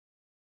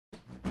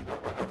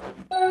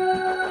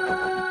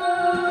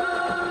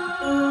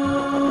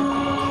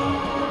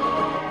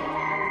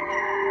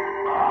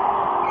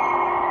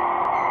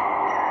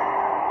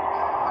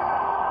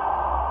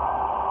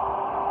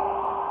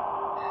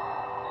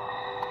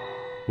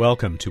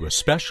Welcome to a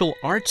special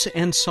Arts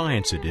and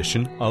Science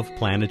edition of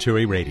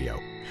Planetary Radio.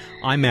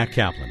 I'm Matt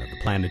Kaplan of the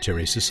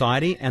Planetary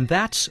Society, and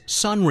that's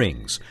Sun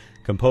Rings,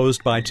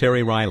 composed by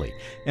Terry Riley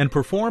and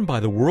performed by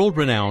the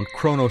world-renowned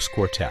Kronos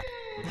Quartet.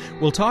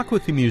 We'll talk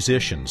with the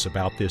musicians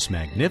about this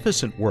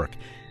magnificent work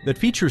that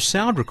features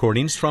sound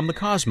recordings from the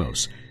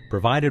cosmos,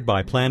 provided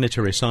by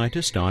planetary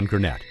scientist Don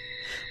Gurnett.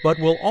 But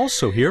we'll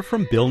also hear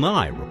from Bill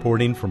Nye,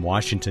 reporting from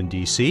Washington,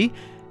 D.C.,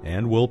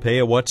 and we'll pay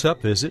a What's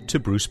Up visit to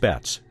Bruce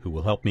Betts, who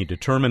will help me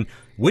determine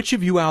which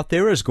of you out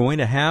there is going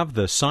to have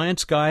the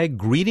science guy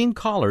greeting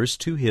callers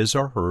to his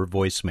or her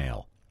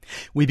voicemail.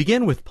 We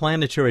begin with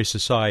Planetary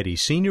Society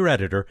senior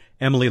editor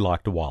Emily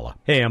Lakdawalla.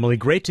 Hey, Emily,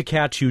 great to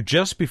catch you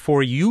just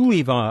before you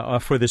leave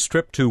for this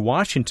trip to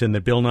Washington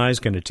that Bill Nye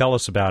is going to tell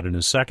us about in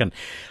a second.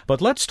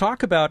 But let's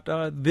talk about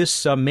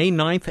this May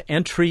 9th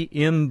entry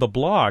in the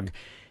blog.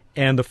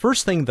 And the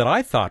first thing that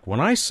I thought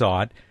when I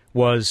saw it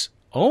was,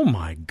 oh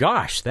my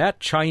gosh, that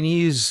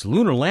Chinese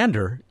lunar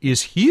lander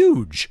is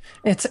huge.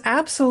 It's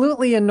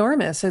absolutely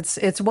enormous.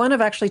 It's one of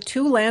actually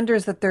two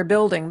landers that they're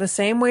building, the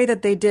same way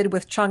that they did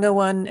with Chang'e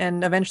 1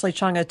 and eventually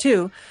Chang'e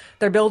 2.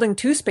 They're building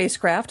two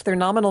spacecraft. Their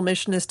nominal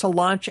mission is to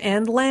launch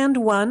and land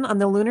one on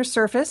the lunar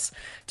surface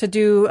to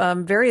do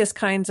various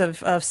kinds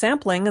of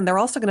sampling, and they're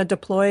also going to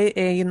deploy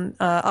an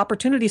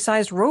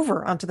opportunity-sized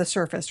rover onto the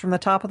surface from the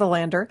top of the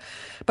lander.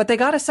 But they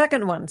got a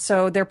second one,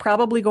 so they're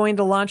probably going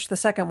to launch the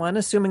second one,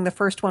 assuming the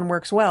first one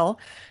works well,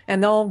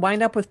 and they'll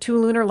wind up with two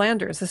lunar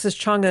landers. This is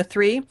Chang'e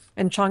 3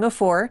 and Chang'e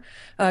 4.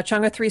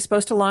 Chang'e 3 is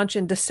supposed to launch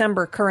in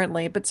December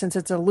currently, but since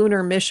it's a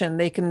lunar mission,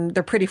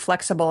 they're pretty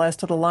flexible as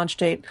to the launch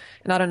date,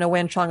 and I don't know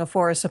when Chang'e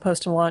 4 is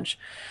supposed to launch.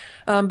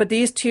 But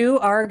these two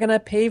are going to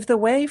pave the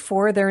way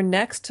for their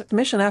next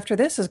mission after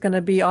this is going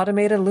to be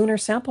automated lunar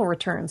sample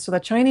returns. So the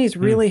Chinese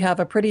really have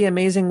a pretty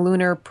amazing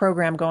lunar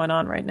program going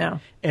on right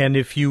now. And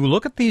if you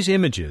look at these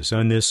images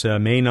on this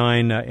May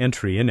 9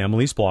 entry in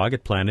Emily's blog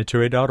at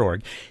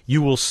planetary.org,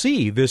 you will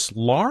see this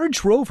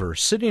large rover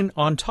sitting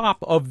on top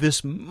of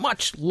this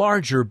much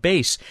larger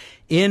base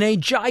in a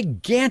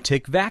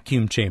gigantic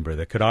vacuum chamber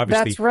that could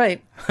obviously... That's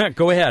right.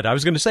 Go ahead. I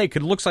was going to say,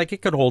 it looks like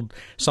it could hold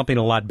something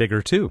a lot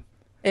bigger, too.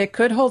 It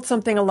could hold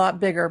something a lot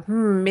bigger.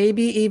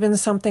 Maybe even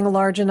something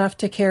large enough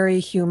to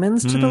carry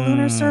humans to the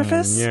lunar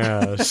surface.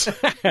 Yes.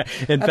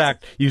 In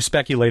fact, you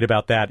speculate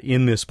about that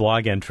in this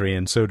blog entry,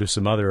 and so do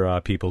some other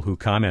people who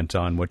comment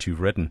on what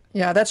you've written.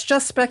 Yeah, that's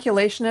just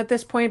speculation at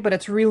this point, but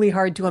it's really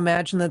hard to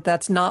imagine that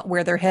that's not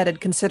where they're headed,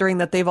 considering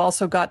that they've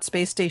also got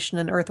space station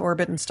and Earth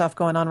orbit and stuff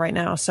going on right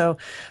now. So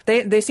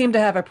they seem to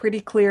have a pretty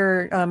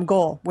clear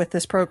goal with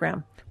this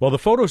program. Well, the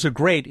photos are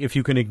great if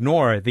you can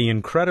ignore the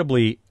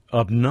incredibly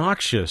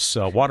obnoxious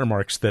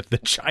watermarks that the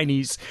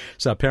Chinese,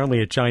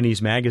 apparently a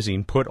Chinese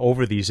magazine, put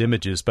over these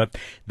images. But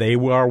they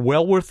are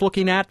well worth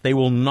looking at. They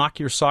will knock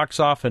your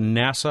socks off, and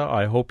NASA,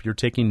 I hope you're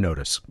taking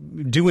notice.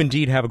 Do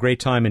indeed have a great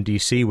time in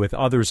D.C. with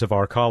others of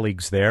our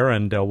colleagues there,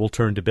 and we'll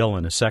turn to Bill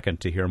in a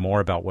second to hear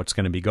more about what's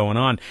going to be going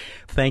on.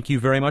 Thank you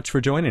very much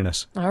for joining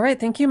us. All right.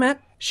 Thank you,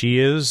 Matt. She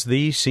is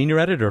the senior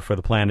editor for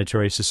the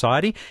Planetary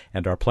Society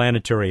and our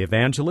planetary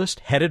evangelist,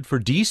 headed for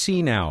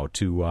D.C. now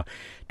to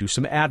do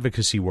some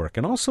advocacy work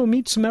and also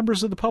meet some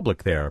members of the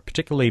public there,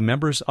 particularly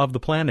members of the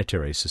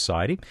Planetary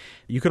Society.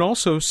 You can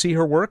also see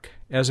her work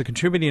as a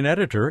contributing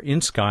editor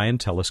in Sky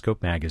and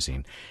Telescope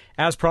magazine.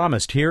 As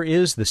promised, here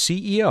is the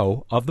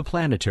CEO of the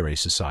Planetary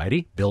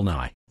Society, Bill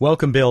Nye.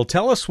 Welcome, Bill.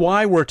 Tell us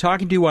why we're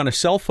talking to you on a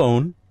cell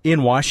phone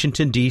in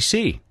Washington,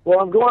 D.C. Well,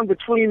 I'm going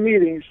between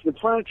meetings. The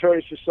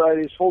Planetary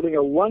Society is holding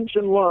a lunch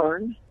and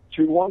learn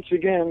to once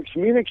again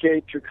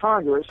communicate to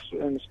Congress,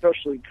 and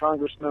especially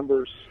Congress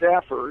members'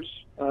 staffers,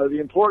 the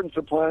importance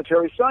of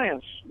planetary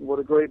science, what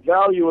a great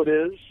value it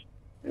is,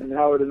 and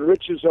how it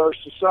enriches our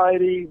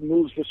society,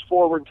 moves us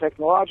forward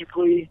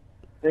technologically,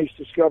 makes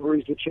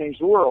discoveries that change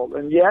the world.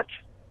 And yet,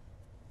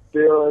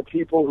 there are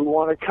people who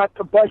want to cut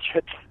the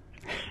budget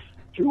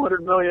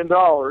 $200 million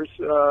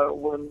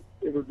when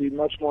it would be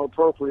much more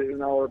appropriate,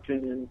 in our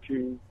opinion,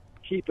 to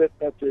keep it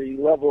at the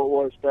level it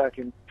was back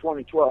in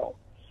 2012.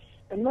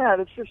 And Matt,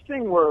 it's this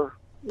thing where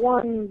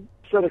one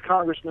set of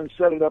congressmen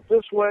set it up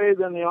this way,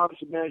 then the Office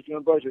of Management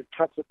and Budget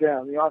cuts it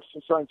down. The Office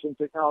of Science and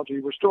Technology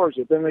restores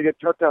it. Then they get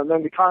cut down.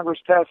 Then the Congress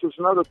passes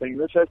another thing.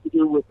 This has to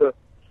do with the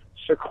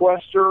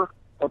sequester,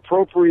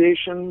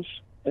 appropriations,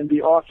 and the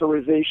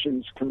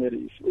authorizations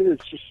committees. It is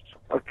just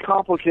a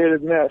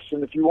complicated mess.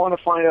 And if you want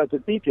to find out the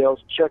details,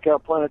 check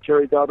out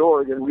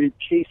planetary.org and read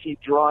Casey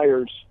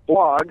Dreyer's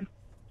blog.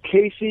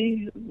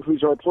 Casey,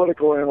 who's our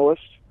political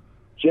analyst,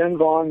 Jen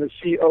Vaughn, the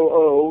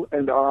COO,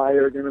 and I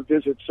are going to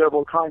visit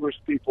several Congress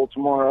people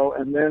tomorrow,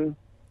 and then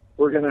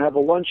we're going to have a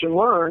lunch and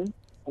learn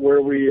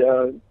where we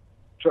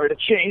try to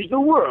change the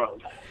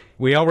world.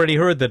 We already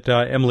heard that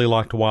Emily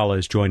Lakdawalla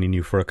is joining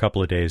you for a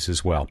couple of days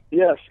as well.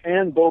 Yes,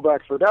 and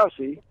Bobak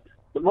Ferdowsi,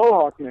 the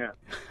Mohawk Man.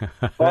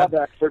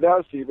 Bobak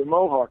Ferdowsi, the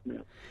Mohawk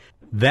Man.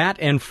 That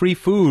and free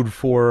food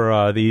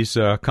for these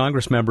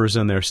Congress members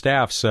and their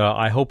staffs,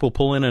 I hope will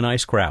pull in a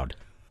nice crowd.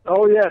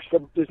 Oh, yes.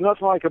 There's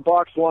nothing like a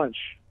box lunch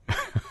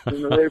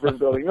in the Rayburn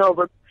building. No,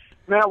 but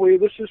Matt,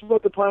 this is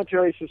what the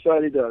Planetary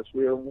Society does.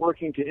 We are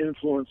working to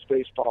influence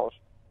space policy.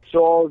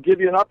 So I'll give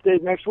you an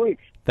update next week.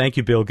 Thank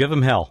you, Bill. Give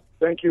him hell.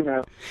 Thank you,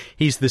 Matt.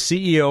 He's the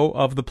CEO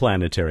of the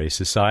Planetary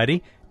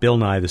Society, Bill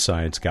Nye the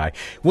Science Guy.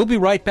 We'll be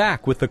right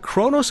back with the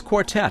Kronos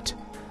Quartet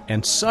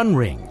and Sun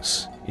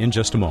Rings in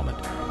just a moment.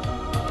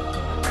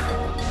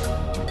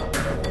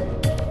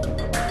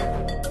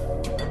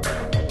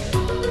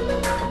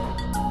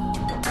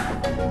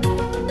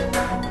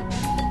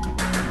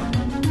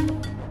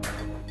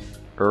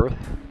 Earth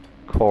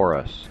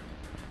Chorus.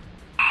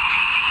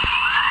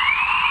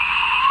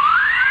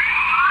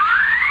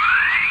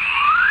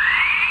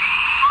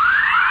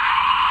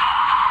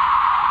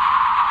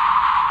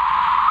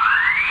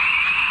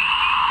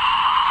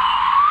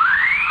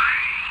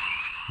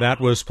 That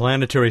was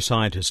planetary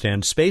scientist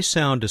and space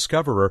sound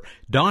discoverer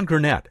Don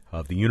Gurnett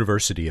of the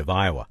University of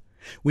Iowa.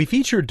 We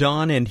featured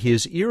Don and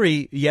his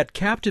eerie yet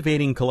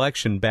captivating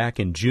collection back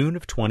in June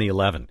of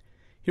 2011.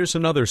 Here's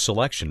another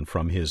selection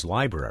from his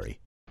library.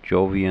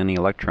 Jovian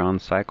electron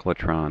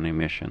cyclotron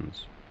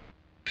emissions.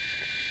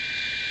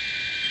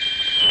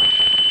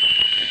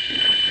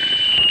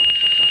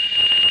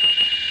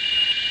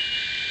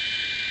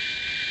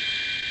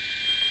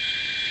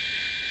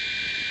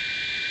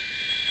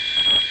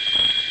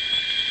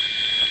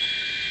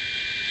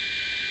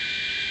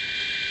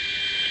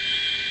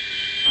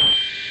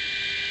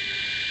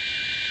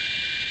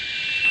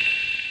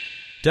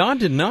 Don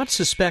did not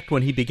suspect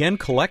when he began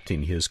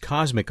collecting his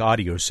cosmic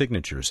audio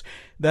signatures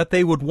that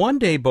they would one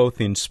day both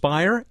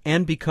inspire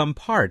and become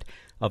part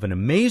of an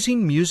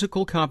amazing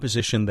musical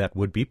composition that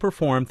would be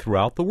performed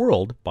throughout the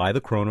world by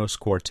the Kronos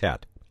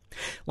Quartet.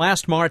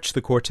 Last March,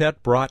 the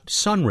quartet brought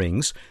Sun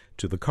Rings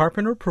to the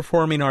Carpenter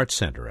Performing Arts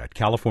Center at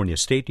California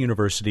State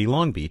University,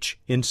 Long Beach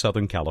in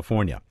Southern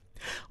California.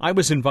 I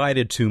was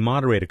invited to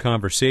moderate a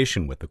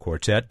conversation with the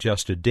quartet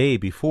just a day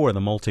before the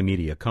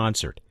multimedia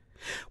concert.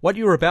 What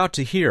you're about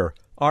to hear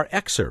are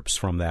excerpts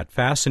from that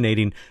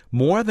fascinating,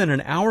 more than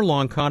an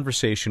hour-long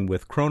conversation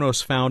with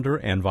Kronos founder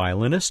and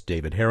violinist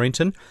David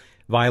Harrington,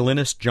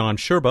 violinist John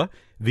Sherba,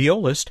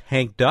 violist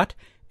Hank Dutt,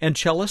 and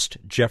cellist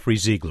Jeffrey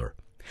Ziegler.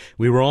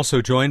 We were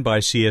also joined by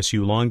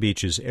CSU Long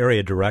Beach's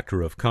Area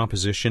Director of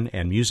Composition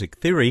and Music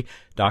Theory,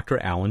 Dr.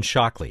 Alan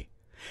Shockley.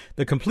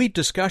 The complete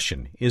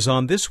discussion is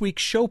on this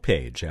week's show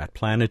page at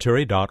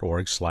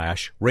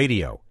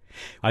planetary.org/radio.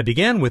 I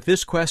began with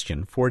this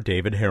question for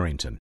David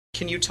Harrington.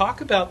 Can you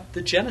talk about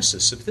the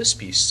genesis of this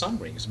piece, Sun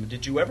Rings? I mean,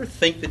 did you ever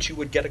think that you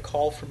would get a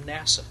call from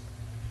NASA?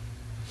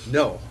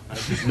 No, I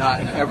did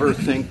not ever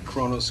think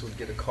Kronos would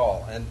get a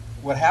call. And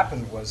what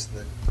happened was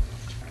that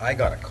I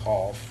got a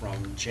call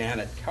from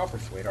Janet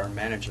Cowperthwaite, our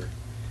manager,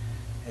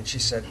 and she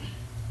said,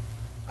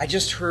 I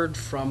just heard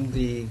from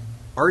the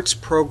arts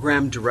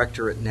program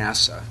director at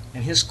NASA,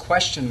 and his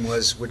question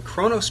was, would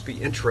Kronos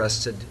be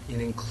interested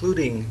in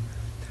including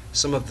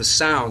some of the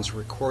sounds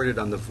recorded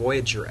on the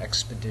Voyager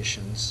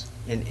expeditions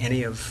in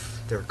any of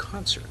their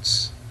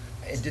concerts?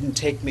 It didn't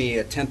take me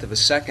a tenth of a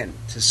second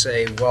to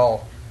say,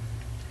 well,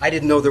 I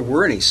didn't know there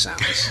were any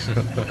sounds.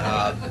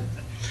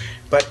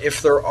 But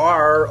if there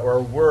are or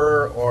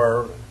were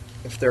or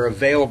if they're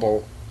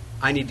available,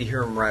 I need to hear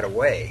them right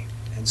away.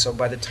 And so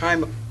by the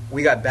time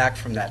we got back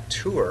from that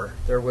tour,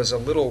 there was a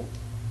little,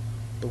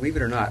 believe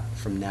it or not,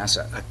 from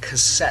NASA, a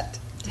cassette.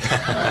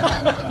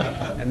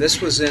 And this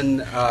was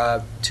in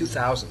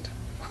 2000.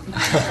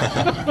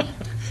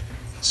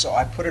 So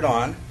I put it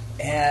on,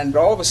 and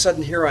all of a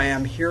sudden here I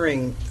am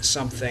hearing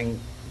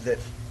something that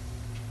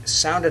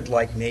sounded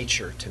like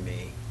nature to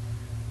me,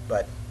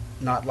 but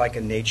not like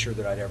a nature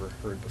that I'd ever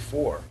heard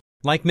before.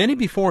 Like many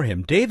before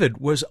him, David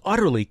was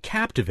utterly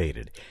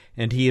captivated,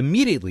 and he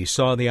immediately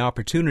saw the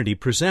opportunity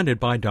presented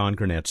by Don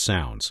Gurnett's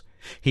sounds.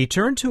 He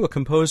turned to a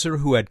composer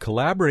who had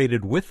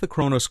collaborated with the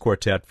Kronos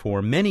Quartet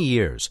for many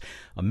years,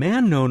 a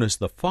man known as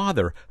the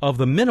father of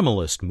the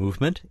minimalist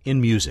movement in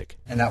music.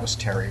 And that was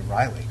Terry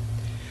Riley.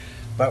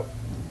 But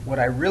what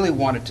I really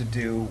wanted to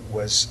do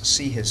was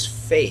see his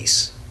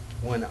face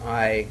when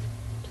I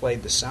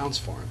played the sounds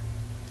for him.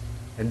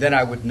 And then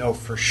I would know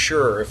for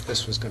sure if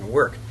this was going to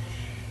work.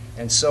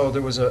 And so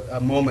there was a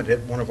moment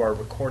at one of our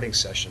recording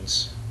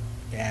sessions,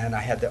 and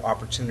I had the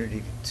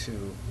opportunity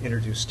to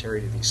introduce Terry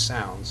to these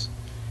sounds.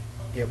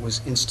 It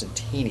was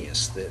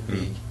instantaneous, the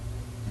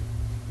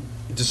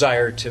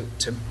desire to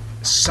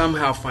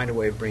somehow find a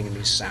way of bringing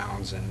these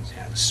sounds and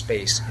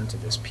space into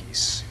this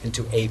piece,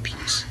 into a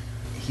piece.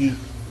 He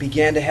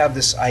began to have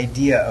this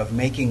idea of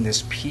making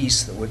this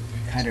piece that would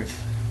kind of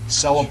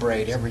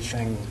celebrate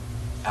everything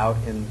out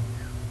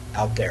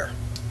there.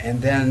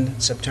 And then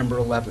September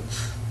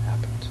 11th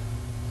happened,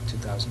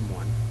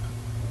 2001.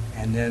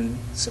 And then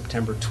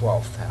September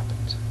 12th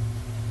happened.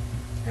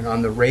 And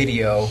on the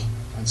radio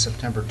on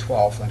September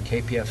 12th on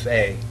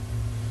KPFA,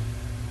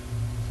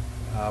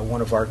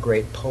 one of our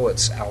great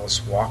poets,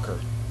 Alice Walker,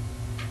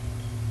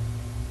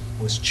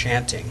 was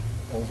chanting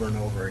over and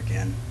over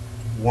again,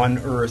 "One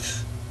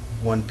earth,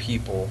 one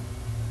people,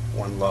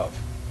 one love."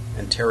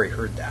 And Terry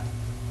heard that.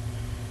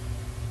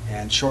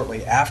 And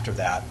shortly after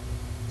that,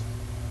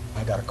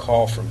 I got a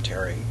call from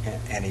Terry,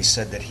 and he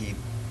said that he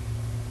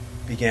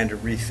began to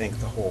rethink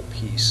the whole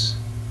piece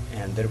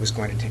and that it was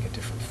going to take a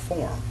different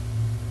form.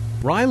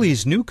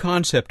 Riley's new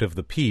concept of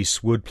the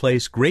piece would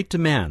place great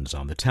demands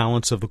on the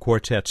talents of the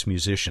quartet's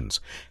musicians,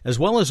 as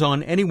well as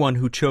on anyone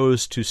who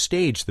chose to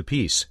stage the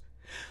piece.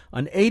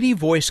 An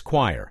 80-voice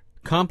choir,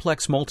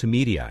 complex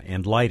multimedia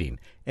and lighting,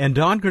 and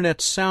Don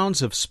Gurnet's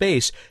sounds of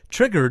space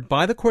triggered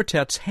by the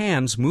quartet's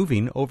hands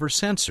moving over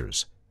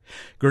sensors.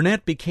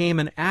 Gurnet became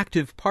an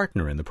active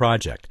partner in the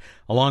project,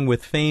 along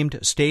with famed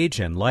stage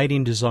and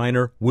lighting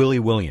designer Willie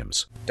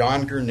Williams.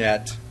 Don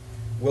Gurnet,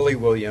 Willie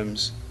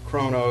Williams,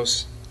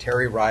 Kronos,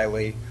 Terry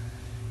Riley,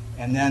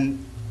 and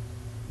then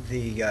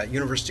the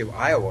University of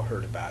Iowa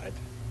heard about it,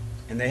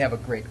 and they have a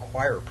great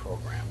choir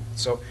program.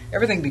 So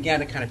everything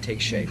began to kind of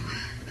take shape,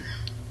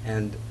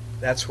 and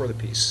that's where the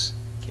piece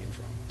came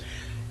from.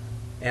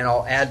 And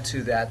I'll add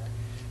to that,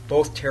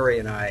 both Terry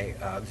and I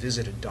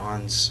visited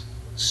Don's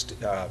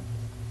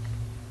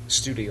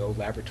studio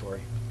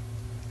laboratory,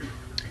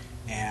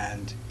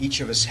 and each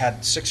of us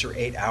had 6 or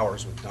 8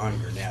 hours with Don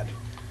Gurnet.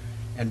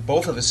 And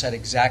both of us had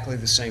exactly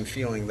the same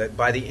feeling, that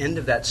by the end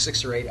of that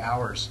 6 or 8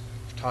 hours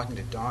of talking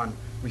to Don,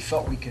 we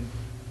felt we could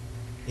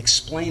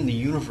explain the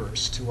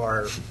universe to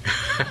our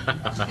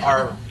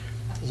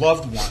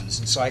loved ones.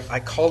 And so I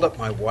called up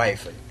my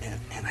wife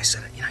and I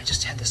said, I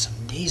just had this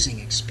amazing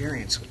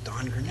experience with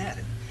Don Gurnet.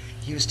 And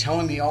he was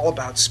telling me all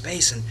about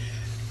space, and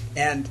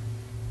then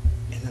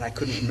I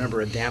couldn't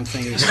remember a damn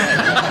thing he said.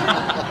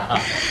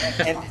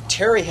 And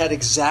Terry had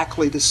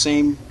exactly the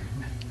same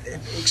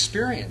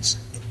experience.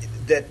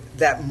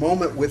 That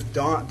moment with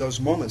Don,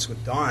 those moments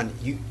with Don,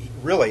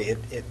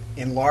 it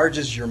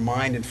enlarges your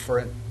mind, and for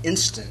an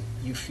instant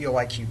you feel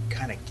like you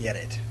kind of get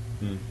it.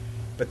 Mm.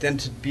 But then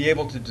to be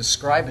able to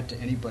describe it to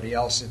anybody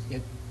else,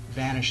 it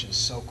vanishes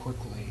so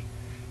quickly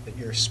that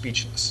you're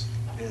speechless,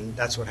 and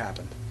that's what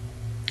happened.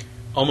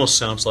 Almost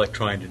sounds like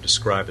trying to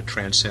describe a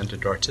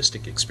transcendent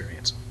artistic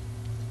experience.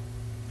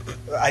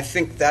 I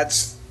think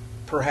that's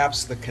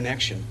perhaps the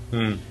connection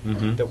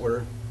that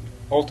we're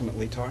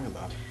ultimately talking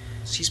about.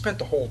 He spent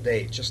the whole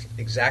day just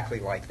exactly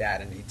like that,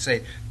 and he'd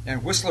say,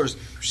 and Whistler's,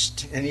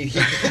 and he'd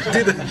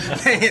do the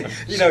thing.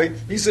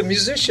 He's a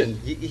musician.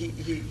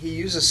 He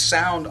uses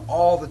sound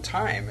all the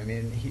time. I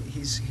mean,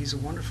 he's a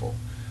wonderful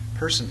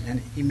person,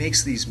 and he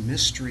makes these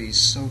mysteries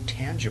so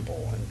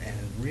tangible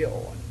and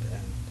real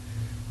and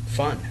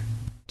fun.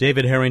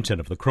 David Harrington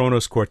of the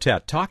Kronos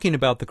Quartet talking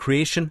about the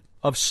creation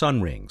of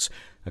Sun Rings,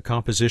 a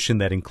composition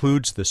that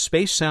includes the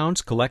space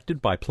sounds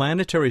collected by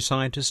planetary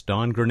scientist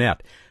Don Gurnet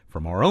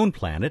from our own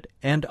planet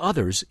and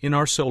others in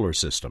our solar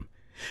system.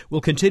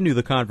 We'll continue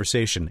the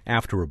conversation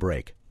after a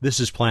break. This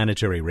is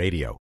Planetary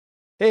Radio.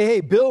 Hey,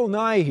 Bill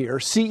Nye here,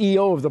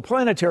 CEO of the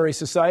Planetary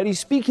Society,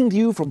 speaking to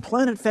you from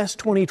Planet Fest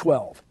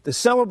 2012, the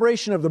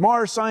celebration of the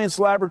Mars Science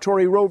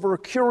Laboratory rover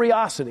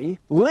Curiosity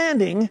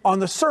landing on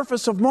the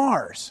surface of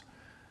Mars.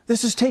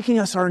 This is taking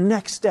us our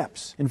next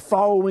steps in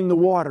following the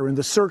water in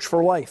the search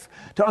for life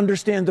to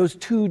understand those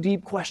two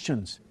deep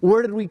questions.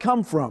 Where did we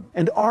come from,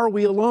 and are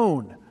we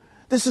alone?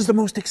 This is the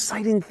most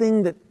exciting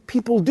thing that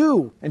people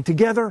do, and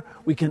together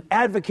we can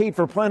advocate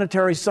for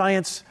planetary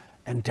science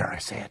and, dare I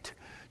say it,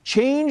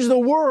 change the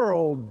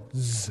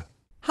worlds.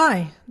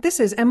 Hi, this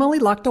is Emily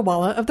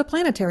Lakdawala of the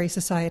Planetary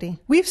Society.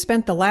 We've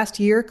spent the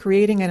last year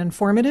creating an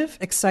informative,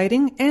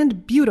 exciting,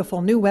 and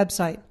beautiful new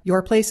website.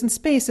 Your Place in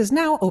Space is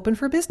now open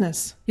for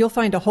business. You'll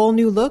find a whole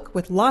new look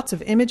with lots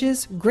of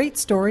images, great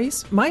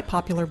stories, my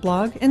popular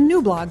blog, and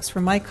new blogs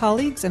from my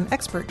colleagues and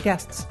expert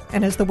guests.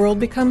 And as the world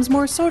becomes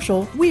more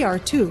social, we are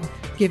too,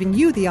 giving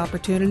you the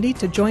opportunity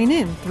to join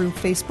in through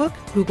Facebook,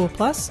 Google+,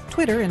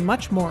 Twitter, and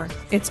much more.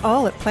 It's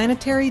all at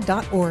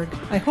planetary.org.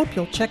 I hope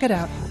you'll check it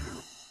out.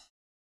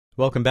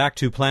 Welcome back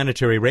to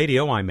Planetary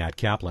Radio. I'm Matt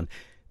Kaplan.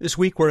 This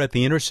week we're at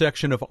the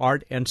intersection of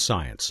art and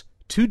science,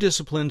 two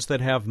disciplines that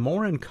have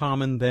more in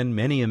common than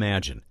many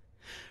imagine.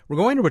 We're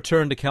going to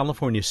return to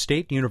California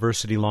State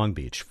University Long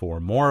Beach for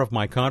more of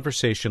my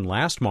conversation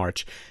last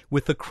March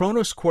with the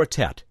Kronos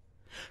Quartet.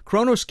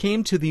 Kronos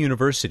came to the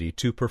university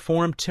to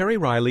perform Terry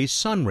Riley's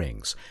Sun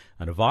Rings,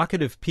 an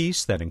evocative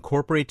piece that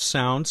incorporates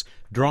sounds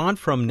drawn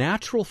from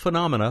natural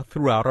phenomena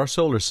throughout our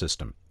solar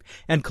system,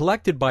 and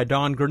collected by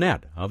Don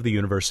Gurnet of the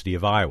University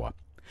of Iowa.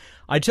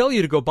 I tell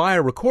you to go buy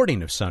a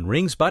recording of Sun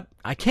Rings, but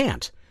I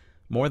can't.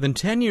 More than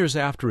 10 years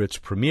after its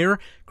premiere,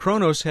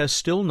 Kronos has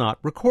still not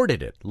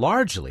recorded it,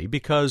 largely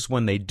because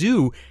when they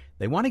do,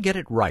 they want to get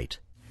it right.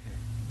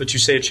 But you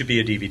say it should be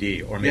a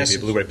DVD or maybe a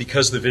Blu-ray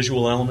because the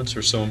visual elements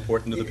are so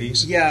important to the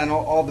piece? Yeah, and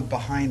all the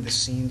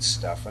behind-the-scenes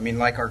stuff. I mean,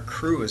 like our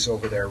crew is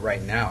over there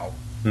right now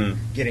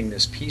getting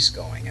this piece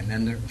going. And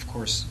then, of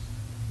course,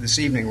 this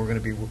evening we're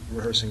going to be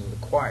rehearsing with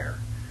the choir.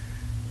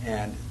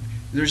 And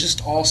there's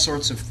just all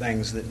sorts of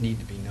things that need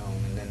to be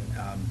known. And then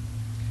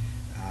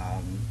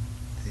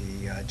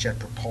the Jet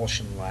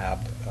Propulsion Lab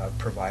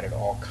provided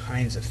all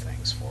kinds of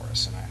things for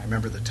us. And I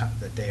remember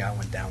the day I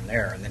went down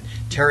there. And then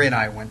Terry and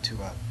I went to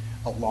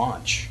a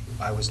launch.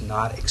 I was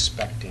not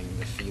expecting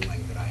the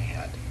feeling that I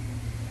had.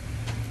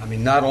 I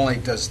mean, not only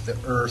does the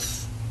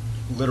Earth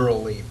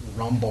literally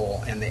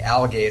rumble, and the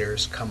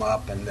alligators come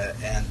up, and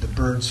the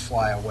birds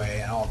fly away,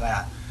 and all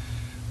that.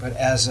 But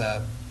as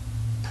a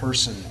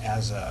person,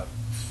 as a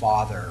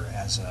father,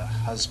 as a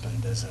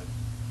husband, as a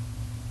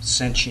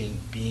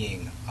sentient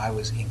being, I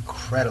was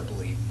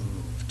incredibly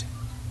moved.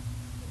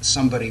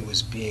 Somebody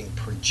was being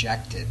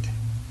projected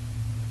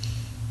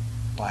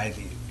by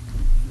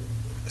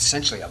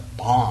essentially a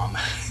bomb,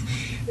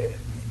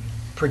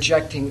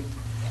 projecting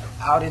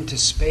out into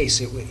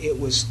space. It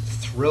was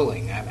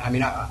thrilling. I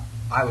mean,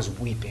 I was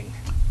weeping.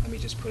 Let me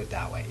just put it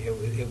that way.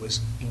 It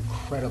was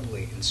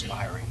incredibly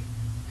inspiring,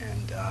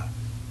 and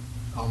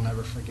I'll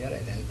never forget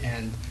it.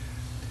 And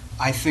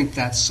I think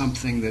that's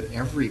something that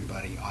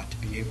everybody ought to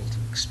be able to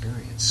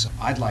experience. So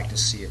I'd like to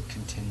see it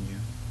continue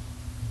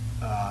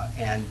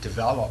and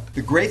develop.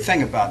 The great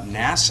thing about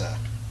NASA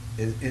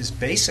is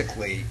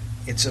basically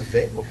it's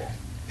available.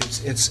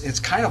 It's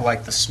kind of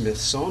like the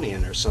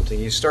Smithsonian or something.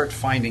 You start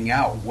finding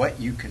out what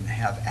you can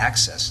have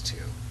access to,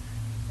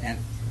 and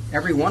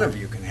every one of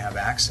you can have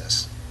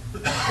access.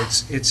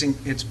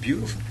 It's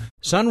beautiful.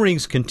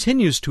 Sunrings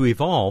continues to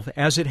evolve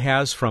as it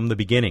has from the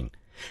beginning.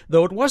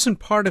 Though it wasn't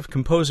part of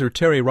composer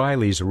Terry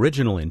Riley's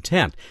original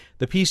intent,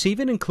 the piece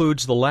even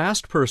includes the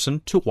last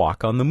person to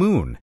walk on the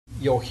moon.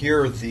 You'll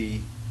hear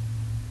the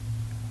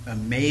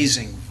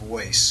amazing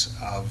voice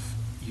of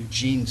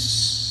Eugene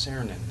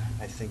Cernan.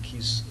 I think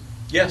he's...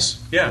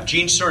 Yes, yeah,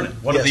 Gene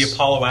Cernan, one of the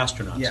Apollo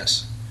astronauts.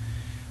 Yes.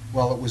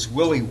 Well, it was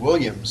Willie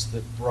Williams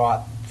that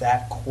brought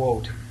that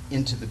quote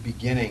into the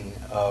beginning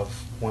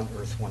of One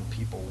Earth, One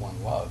People,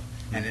 One Love.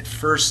 And at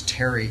first,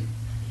 Terry,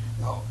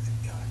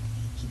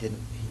 he didn't...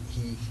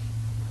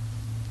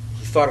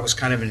 He thought it was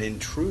kind of an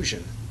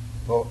intrusion.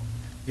 Well,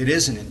 it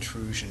is an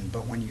intrusion,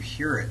 but when you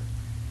hear it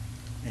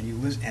and you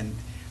listen, and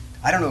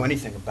I don't know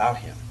anything about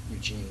him,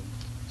 Eugene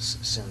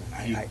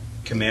Cernan. He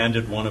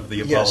commanded one of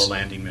the Apollo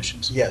landing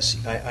missions. Yes,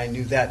 I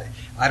knew that.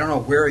 I don't know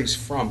where he's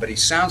from, but he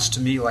sounds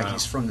to me like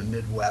he's from the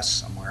Midwest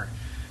somewhere.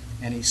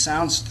 And he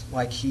sounds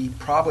like he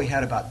probably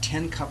had about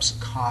 10 cups of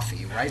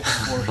coffee right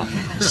before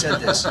he said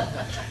this.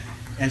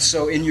 And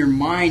so in your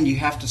mind, you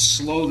have to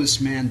slow this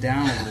man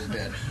down a little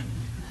bit.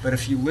 But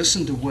if you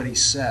listen to what he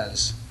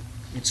says,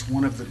 it's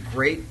one of the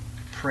great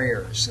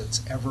prayers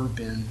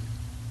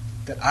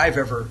that I've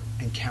ever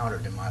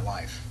encountered in my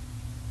life.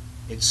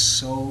 It's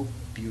so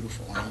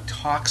beautiful. And he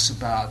talks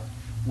about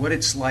what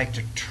it's like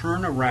to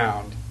turn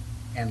around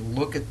and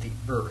look at the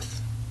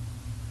earth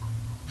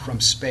from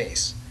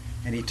space.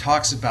 And he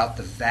talks about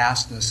the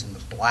vastness and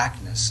the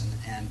blackness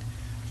and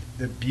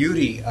the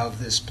beauty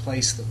of this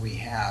place that we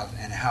have,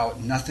 and how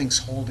nothing's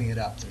holding it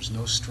up. There's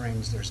no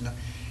strings. There's no...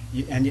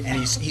 And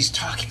he's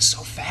talking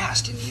so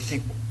fast, and you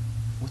think,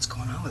 what's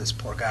going on with this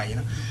poor guy, you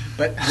know?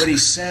 But what he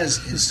says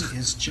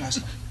is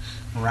just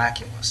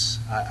miraculous.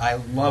 I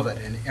love it,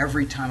 and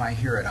every time I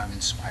hear it, I'm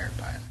inspired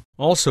by it.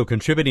 Also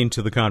contributing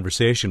to the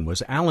conversation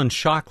was Alan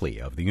Shockley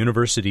of the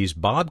university's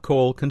Bob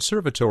Cole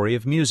Conservatory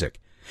of Music.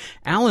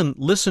 Alan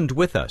listened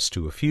with us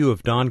to a few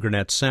of Don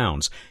Gurnett's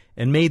sounds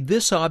and made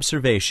this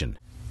observation.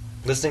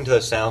 Listening to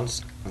those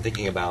sounds, I'm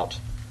thinking about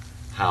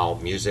how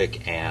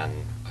music and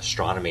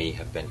astronomy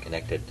have been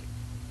connected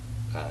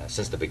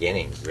since the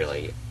beginning,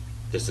 really.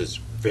 This is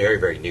very,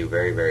 very new,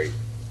 very, very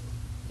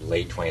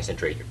late 20th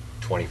century,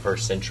 21st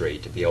century,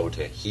 to be able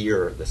to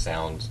hear the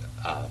sounds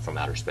from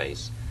outer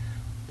space.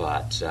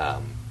 But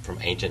from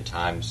ancient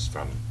times,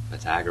 from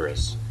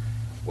Pythagoras,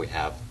 we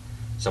have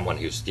someone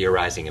who's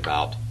theorizing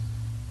about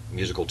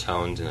musical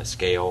tones in a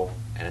scale,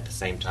 and at the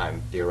same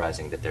time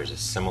theorizing that there's a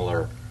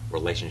similar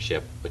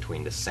relationship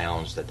between the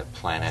sounds that the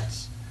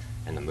planets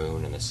and the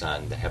moon and the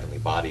sun, the heavenly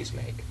bodies,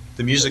 make.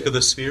 The music of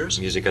the spheres?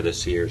 Music of the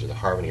spheres, or the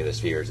harmony of the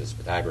spheres, as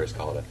Pythagoras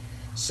called it.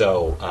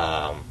 So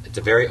it's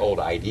a very old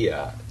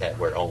idea that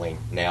we're only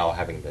now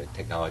having the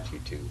technology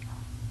to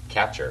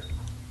capture.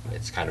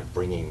 It's kind of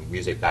bringing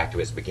music back to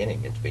its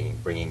beginning. It's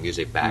bringing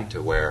music back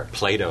to where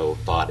Plato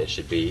thought it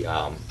should be.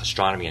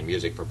 Astronomy and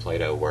music for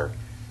Plato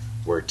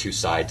were two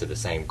sides of the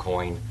same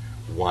coin,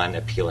 one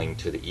appealing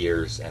to the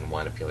ears and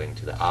one appealing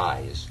to the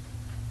eyes,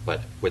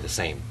 but with the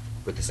same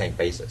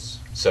basis.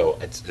 So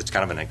it's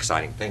kind of an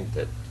exciting thing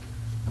that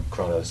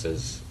Kronos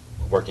is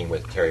working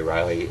with Terry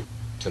Riley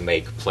to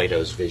make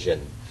Plato's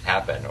vision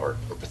happen, or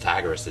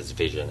Pythagoras'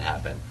 vision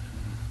happen,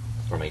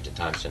 from ancient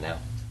times to now.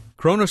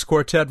 Kronos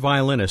Quartet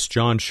violinist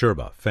John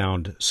Sherba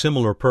found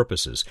similar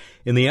purposes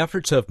in the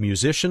efforts of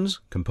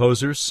musicians,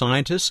 composers,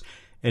 scientists,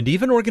 and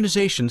even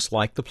organizations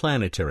like the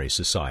Planetary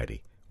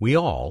Society. We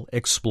all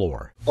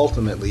explore.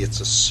 Ultimately, it's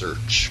a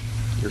search.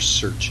 You're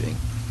searching.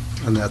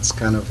 And that's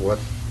kind of what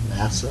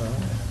NASA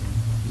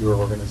and your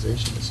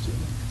organization is doing.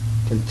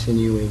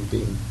 Continuing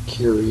being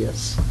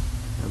curious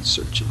and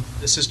searching.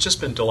 This has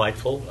just been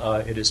delightful.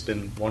 It has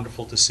been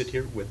wonderful to sit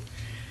here with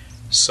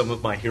some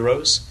of my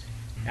heroes.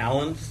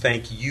 Alan,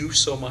 thank you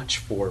so much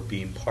for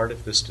being part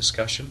of this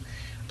discussion.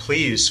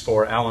 Please,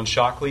 for Alan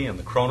Shockley and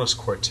the Kronos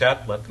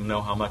Quartet, let them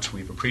know how much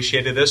we've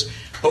appreciated this.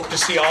 Hope to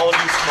see all of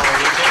you tomorrow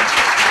evening.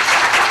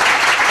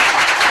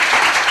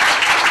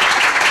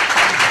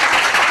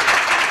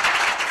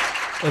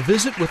 A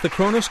visit with the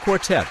Kronos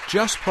Quartet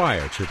just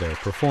prior to their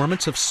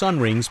performance of Sun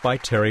Rings by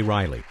Terry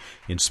Riley,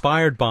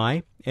 inspired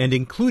by and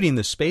including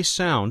the space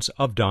sounds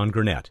of Don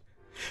Gurnett.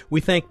 We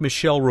thank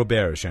Michelle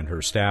Roberge and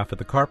her staff at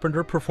the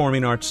Carpenter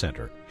Performing Arts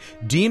Center,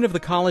 Dean of the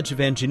College of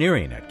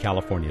Engineering at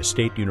California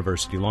State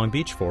University Long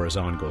Beach,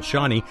 Farazan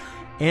Golshani,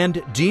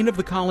 and Dean of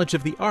the College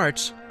of the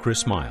Arts,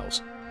 Chris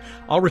Miles.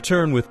 I'll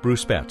return with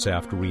Bruce Betts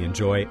after we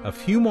enjoy a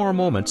few more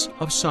moments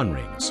of Sun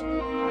Rings.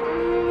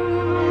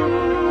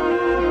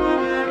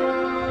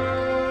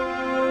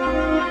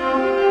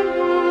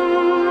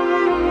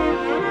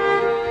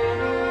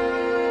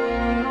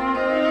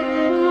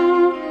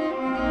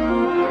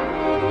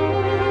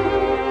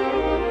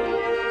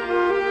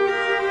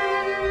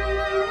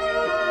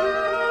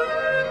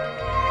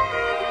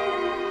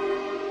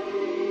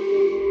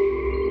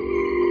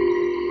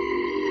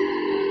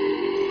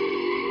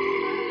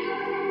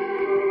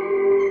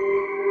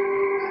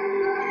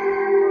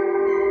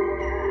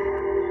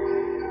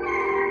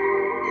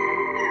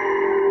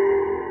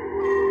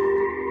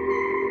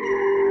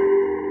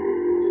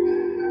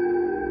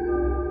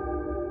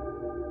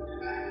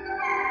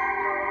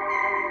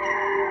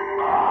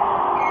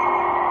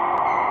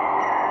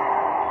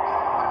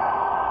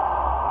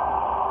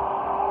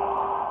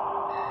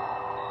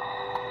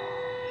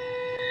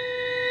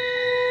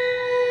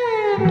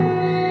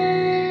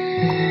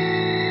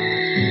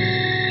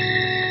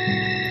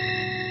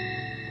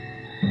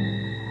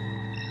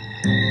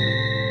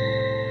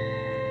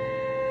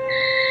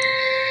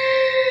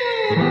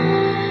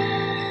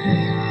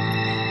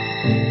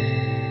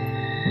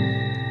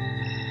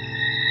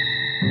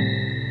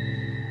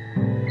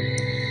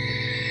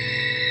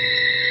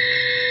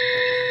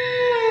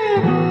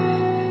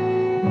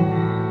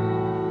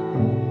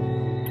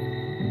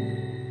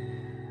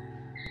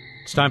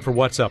 It's time for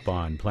What's Up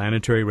on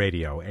Planetary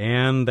Radio,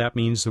 and that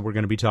means that we're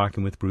going to be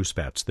talking with Bruce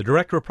Betts, the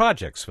Director of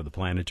Projects for the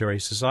Planetary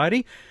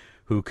Society,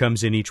 who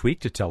comes in each week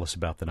to tell us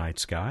about the night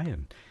sky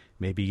and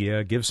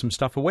maybe give some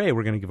stuff away.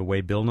 We're going to give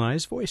away Bill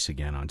Nye's voice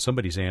again on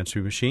somebody's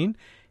answering machine.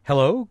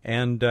 Hello,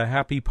 and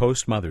happy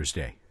post-Mother's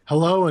Day.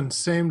 Hello, and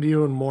same to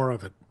you and more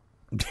of it.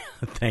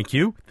 Thank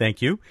you,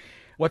 thank you.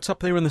 What's up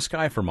there in the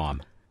sky for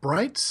Mom?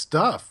 Bright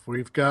stuff.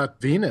 We've got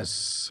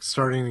Venus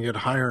starting to get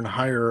higher and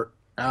higher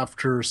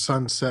after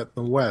sunset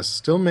in the west.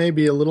 Still may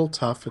be a little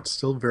tough. It's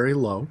still very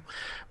low,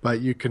 but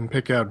you can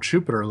pick out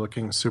Jupiter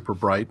looking super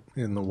bright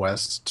in the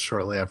west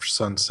shortly after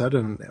sunset.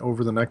 And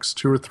over the next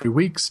 2 or 3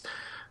 weeks,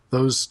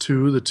 those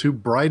two, the two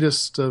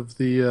brightest of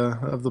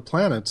the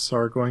planets,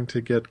 are going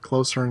to get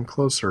closer and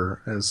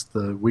closer as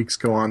the weeks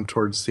go on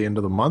towards the end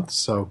of the month.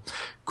 So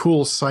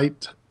cool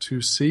sight to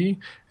see.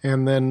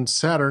 And then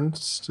Saturn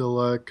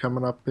still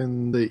coming up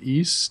in the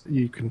east.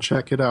 You can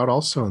check it out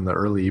also in the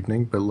early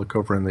evening, but look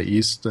over in the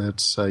east.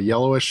 It's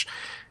yellowish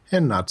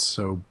and not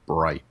so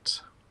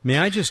bright. May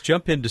I just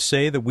jump in to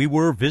say that we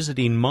were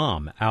visiting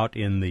Mom out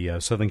in the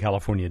Southern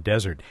California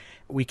desert.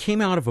 We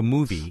came out of a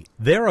movie.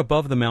 There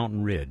above the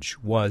mountain ridge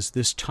was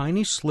this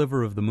tiny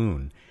sliver of the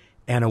moon,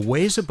 and a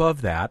ways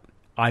above that,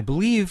 I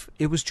believe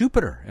it was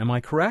Jupiter. Am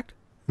I correct?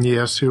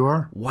 Yes, you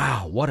are.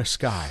 Wow, what a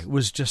sky. It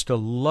was just a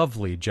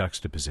lovely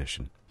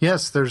juxtaposition.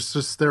 Yes,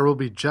 there will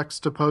be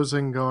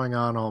juxtaposing going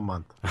on all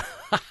month.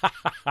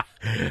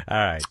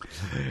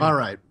 All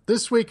right.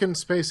 This week in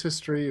space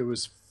history, it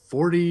was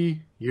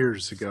 40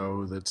 years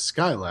ago that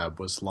Skylab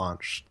was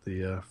launched,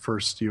 the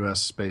first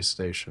U.S. space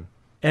station.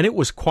 And it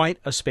was quite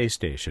a space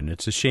station.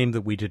 It's a shame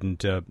that we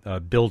didn't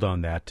build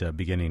on that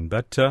beginning,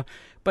 but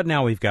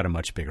now we've got a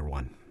much bigger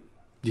one.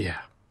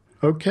 Yeah.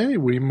 Okay,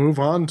 we move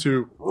on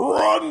to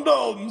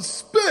Random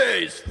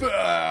Space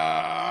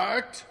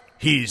Fact.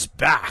 He's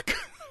back.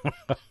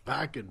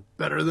 Back and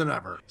better than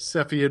ever.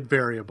 Cepheid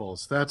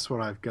variables. That's what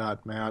I've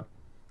got, Matt.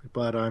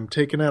 But I'm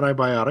taking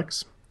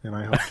antibiotics, and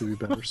I hope to be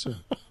better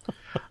soon.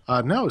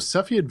 No,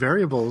 Cepheid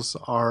variables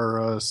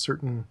are a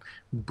certain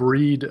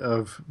breed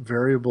of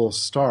variable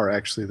star.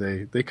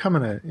 Actually, they come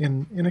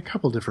in a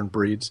couple different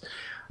breeds.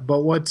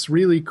 But what's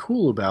really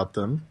cool about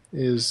them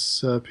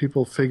is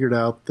people figured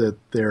out that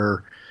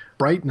their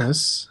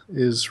brightness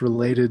is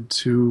related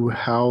to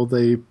how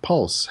they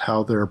pulse,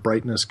 how their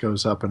brightness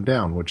goes up and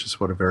down, which is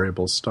what a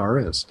variable star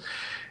is.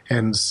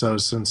 And so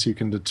since you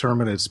can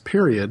determine its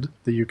period,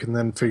 that you can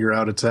then figure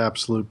out its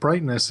absolute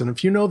brightness. And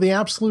if you know the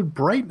absolute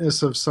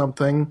brightness of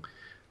something,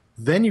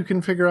 then you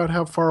can figure out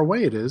how far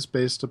away it is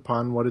based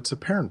upon what its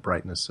apparent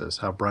brightness is,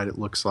 how bright it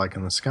looks like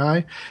in the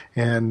sky.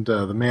 And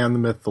the man, the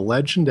myth, the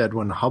legend,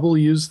 Edwin Hubble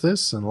used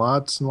this, and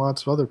lots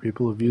of other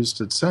people have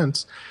used it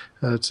since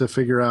to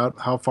figure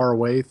out how far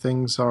away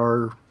things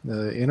are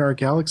in our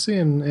galaxy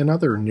and in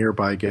other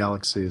nearby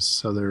galaxies.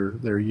 So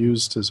they're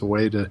used as a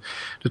way to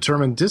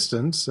determine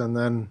distance, and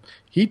then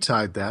he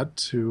tied that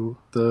to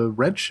the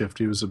redshift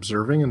he was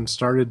observing and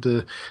started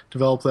to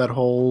develop that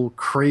whole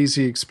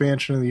crazy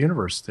expansion of the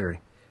universe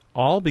theory.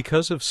 All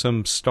because of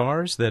some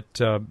stars that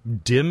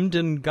dimmed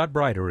and got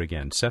brighter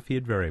again.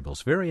 Cepheid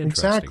variables. Very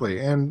interesting. Exactly,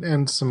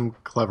 and some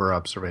clever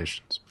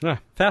observations.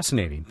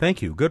 Fascinating.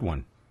 Thank you. Good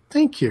one.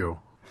 Thank you.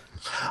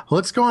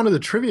 Let's go on to the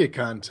trivia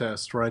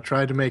contest, where I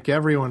tried to make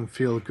everyone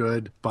feel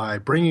good by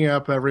bringing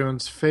up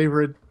everyone's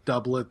favorite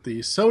doublet,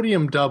 the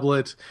sodium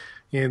doublet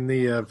in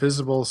the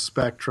visible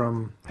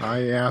spectrum.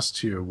 I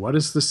asked you, what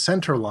is the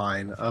center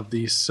line of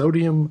the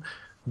sodium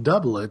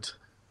doublet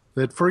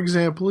that, for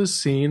example, is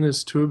seen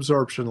as two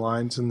absorption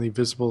lines in the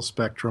visible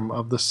spectrum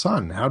of the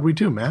sun? How'd we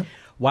do, Matt?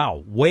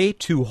 Wow, way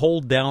to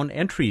hold down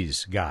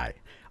entries, guy.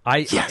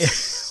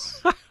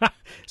 Yes!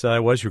 So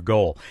that was your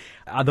goal.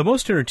 The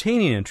most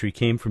entertaining entry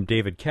came from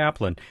David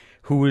Kaplan,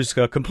 who was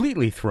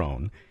completely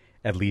thrown.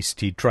 At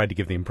least he tried to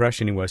give the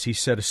impression he was. He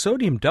said, a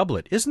sodium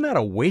doublet, isn't that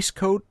a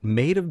waistcoat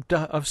made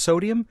of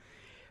sodium?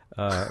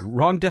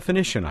 Wrong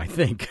definition, I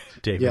think,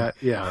 David.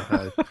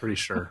 Yeah, pretty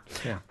sure.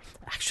 Yeah.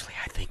 Actually,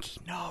 I think he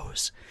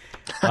knows.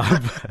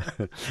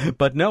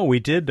 But no, we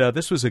did.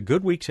 This was a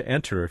good week to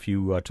enter if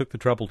you took the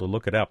trouble to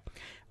look it up,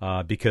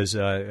 because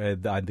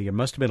there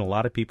must have been a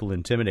lot of people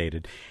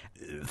intimidated.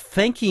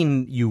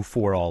 Thanking you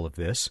for all of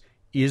this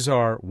is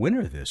our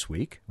winner this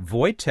week,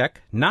 Wojtek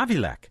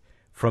Navilek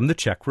from the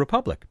Czech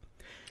Republic.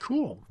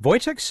 Cool.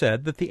 Wojtek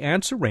said that the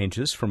answer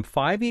ranges from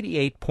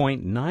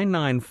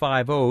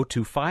 588.9950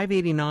 to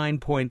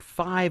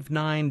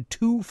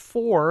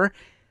 589.5924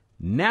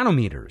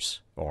 nanometers.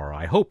 Or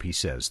I hope he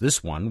says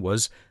this one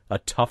was a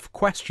tough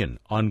question,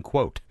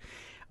 unquote.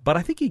 But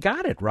I think he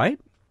got it, right?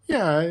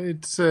 Yeah,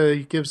 it's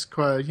it gives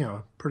quite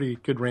pretty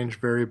good range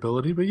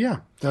variability, but yeah,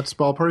 that's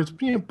ballpark. It's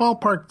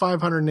ballpark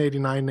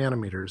 589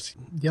 nanometers.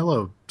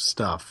 Yellow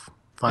stuff.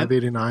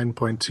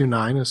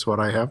 589.29 is what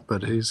I have,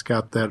 but he's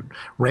got that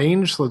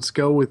range. Let's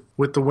go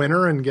with the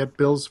winner and get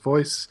Bill's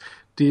voice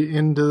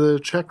into the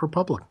Czech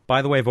Republic.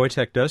 By the way,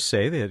 Wojtek does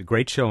say they had a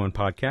great show and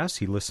podcast.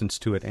 He listens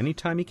to it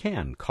anytime he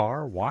can.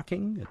 Car,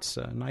 walking. It's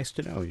nice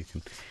to know you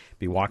can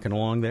be walking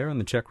along there in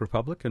the Czech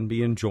Republic and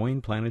be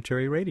enjoying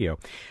Planetary Radio.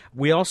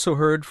 We also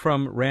heard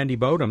from Randy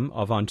Bodum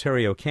of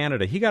Ontario,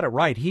 Canada. He got it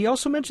right. He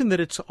also mentioned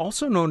that it's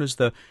also known as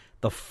the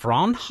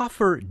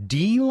Fraunhofer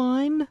D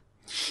line.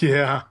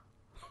 Yeah.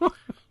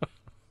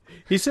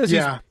 He says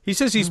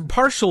he's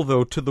partial,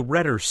 though, to the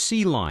Redder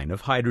C line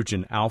of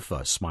hydrogen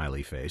alpha,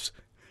 smiley face.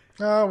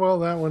 Oh, well,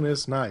 that one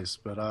is nice,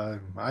 but I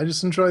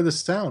just enjoy the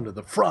sound of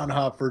the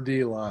Fraunhofer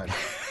D line.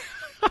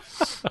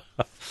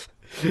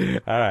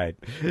 All right.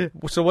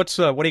 So what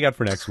do you got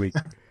for next week?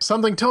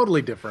 Something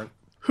totally different.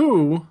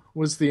 Who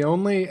was the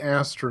only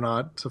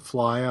astronaut to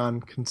fly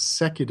on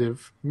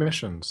consecutive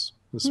missions?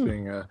 This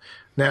being a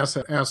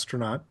NASA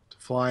astronaut to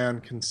fly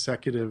on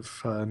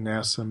consecutive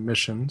NASA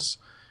missions.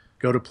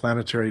 Go to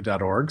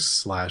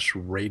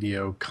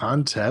planetary.org/radio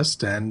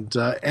contest and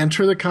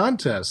enter the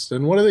contest.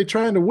 And what are they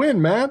trying to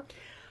win, Matt?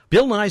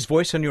 Bill Nye's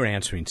voice on your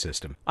answering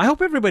system. I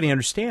hope everybody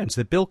understands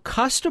that Bill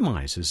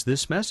customizes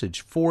this message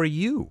for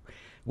you.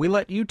 We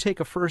let you take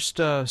a first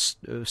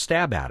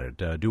stab at it,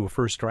 do a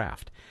first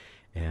draft.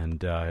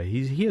 And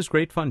he has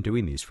great fun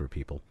doing these for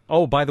people.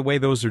 Oh, by the way,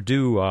 those are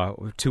due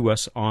to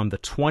us on the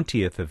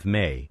 20th of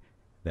May.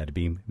 That'd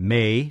be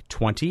May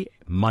 20,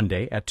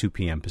 Monday at 2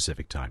 p.m.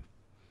 Pacific time.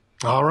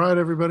 All right,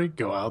 everybody,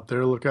 go out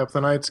there, look up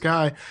the night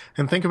sky,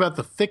 and think about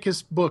the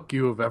thickest book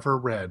you have ever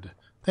read.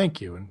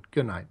 Thank you, and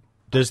good night.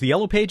 Does the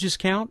Yellow Pages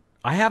count?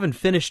 I haven't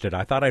finished it.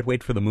 I thought I'd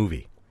wait for the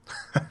movie.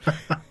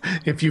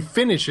 If you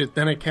finish it,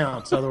 then it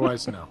counts.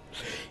 Otherwise, no.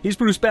 He's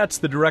Bruce Betts,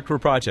 the Director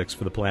of Projects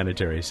for the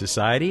Planetary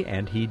Society,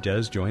 and he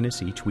does join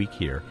us each week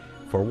here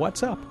for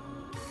What's Up.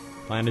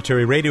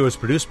 Planetary Radio is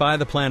produced by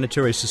the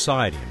Planetary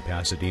Society in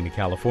Pasadena,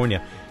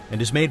 California,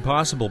 and is made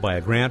possible by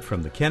a grant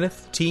from the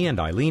Kenneth T. and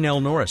Eileen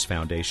L. Norris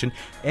Foundation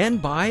and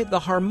by the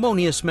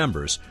harmonious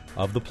members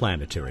of the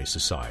Planetary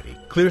Society.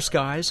 Clear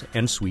skies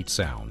and sweet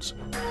sounds.